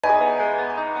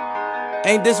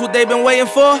Ain't this what they been waiting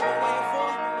for?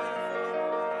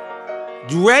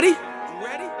 You ready?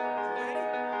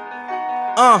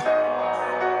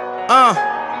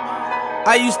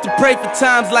 I used to pray for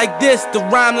times like this, to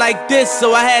rhyme like this,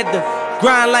 so I had to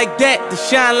grind like that, to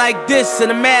shine like this.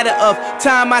 In a matter of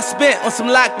time I spent on some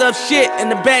locked up shit in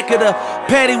the back of the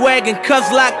paddy wagon, cuffs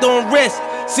locked on wrist.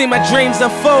 See my dreams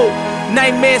unfold,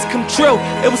 nightmares come true.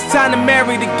 It was time to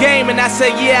marry the game, and I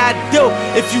said, yeah, I do.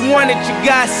 If you want it, you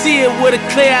gotta see it with a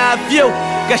clear eye view.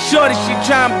 Got shorty, she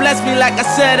tryin' bless me like I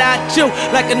said I chew.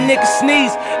 Like a nigga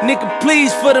sneeze, nigga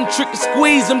please for them trick and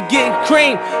squeeze, I'm getting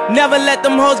cream. Never let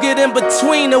them hoes get in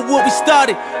between of what we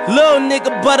started. Little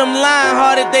nigga, but I'm lying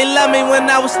hearted. They love me when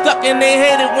I was stuck and they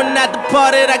hated when I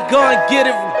departed. I go and get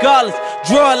it regardless.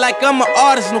 Draw it like I'm an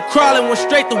artist, no crawling. Went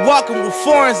straight to walking with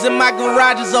foreigns in my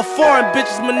garages. Are foreign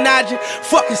bitches menaging,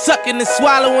 fucking sucking and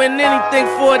swallowing anything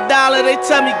for $1. They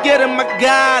tell me get him, I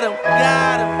got him.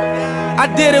 I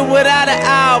did it without an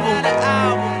album.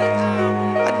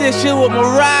 I did shit with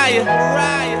Mariah.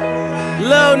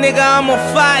 Little nigga, I'm on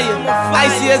fire.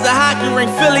 Icy as a hockey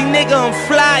ring, Philly nigga, I'm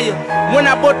flyer. When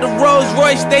I bought the Rolls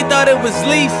Royce, they thought it was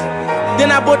lease. Then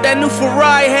I bought that new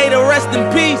Ferrari, hey, to rest in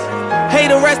peace. Hey,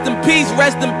 to rest in peace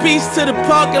to the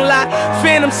parking lot.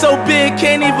 Phantom so big,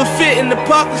 can't even fit in the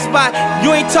parking spot.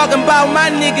 You ain't talking about my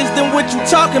niggas, then what you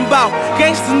talking about?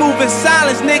 Gangsters move in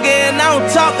silence, nigga, and I don't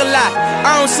talk a lot.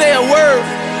 I don't say a word.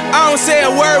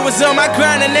 Was on my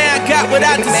grind and now I got what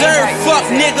I deserve. Fuck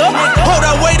nigga. Hold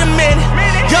up, wait a minute.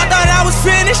 Y'all thought I was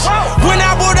finished. When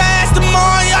I bought the Aston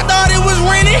Martin, y'all thought it was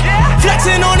rented.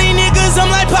 Flexing on these niggas,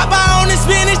 I'm like Popeye on the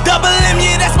spinach. Double M,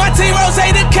 yeah, that's my team. Rose,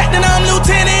 the captain, I'm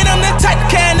lieutenant. I'm the type of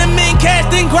can the men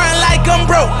cast and grind like I'm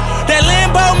broke. That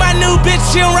Lambo, my new bitch,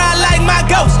 she'll ride like my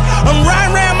ghost. I'm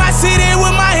riding around my city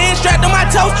with my hands strapped on my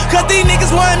toes. Cause these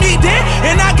niggas want me dead,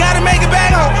 and I gotta make it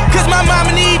back home. Cause my mama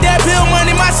need that bill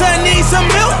money, my son needs some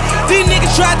milk. These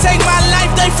niggas try to take my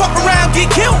life, they fuck around,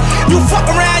 get killed. You fuck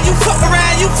around, you fuck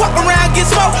around, you fuck around, get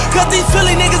smoked. Cause these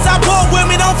Philly niggas I pull with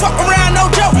me don't fuck around, no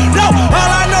joke. No,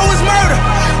 all I know is murder.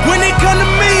 When it come to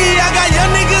me, I got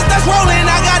young niggas that's rolling,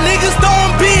 I got niggas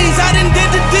throwing bees. I done did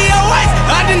the DOS,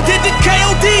 I done did the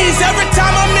KODs. Every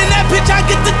time I'm in that bitch, I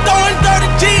get to throwing 30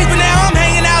 G's. But now I'm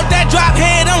hanging out that drop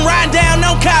head, I'm riding down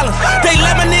no collar. They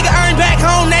let my nigga earn back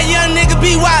home, that young nigga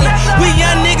be wildin'. We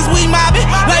young niggas, we mobbin',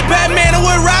 like Batman or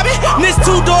with Robin. This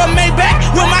two-door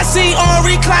Maybach with my seat on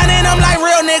reclining. I'm like,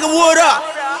 real nigga, what up?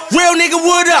 Real nigga,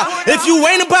 what up? If you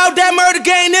ain't about that murder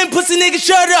game, then pussy nigga,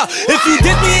 shut up. If you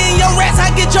dip me in your rats,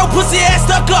 I get your pussy ass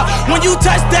stuck up. When you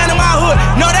touch down in my hood,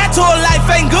 no, that tour life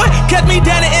ain't good. Catch me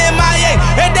down in MIA,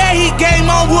 at that heat game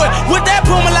on wood. With that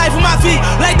Puma life on my feet,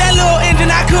 like that little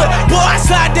engine I could. Boy, I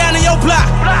slide down in your block,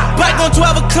 bike on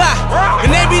 12 o'clock.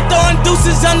 And they be throwing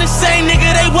deuces, I'm the same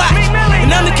nigga they watch. And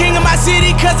I'm the king of my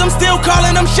city, cause I'm still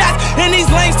calling them shots. And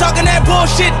these lanes talking that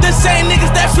bullshit, the same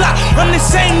niggas that fly. I'm the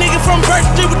same nigga from Birch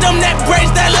Street with them that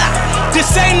braids that lock. The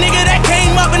same nigga that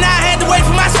came up and I had to wait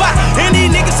for my spot. And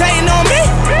these niggas hating on me,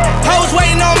 hoes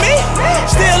waiting on me.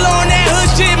 Still on that hood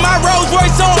shit, my Rolls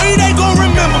Royce on E, they gon'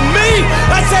 remember me.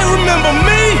 I say remember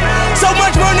me. So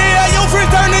much money at your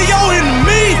friends turn to your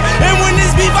enemies. And when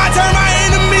this beef, I turn my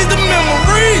enemies to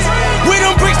memories. With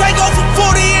them bricks, they go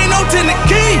for 40, ain't no 10 the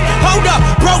key. Hold up,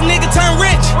 broke nigga turn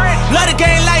rich. Love the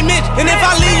game like Mitch. And if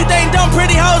I leave you, they ain't dumb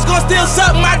pretty hoes gon' still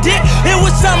suck my dick. It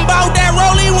was something about that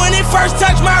rollie when it first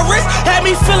touched my wrist. Had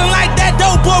me feeling like that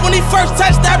dope boy when he first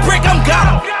touched that brick, I'm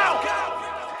gone.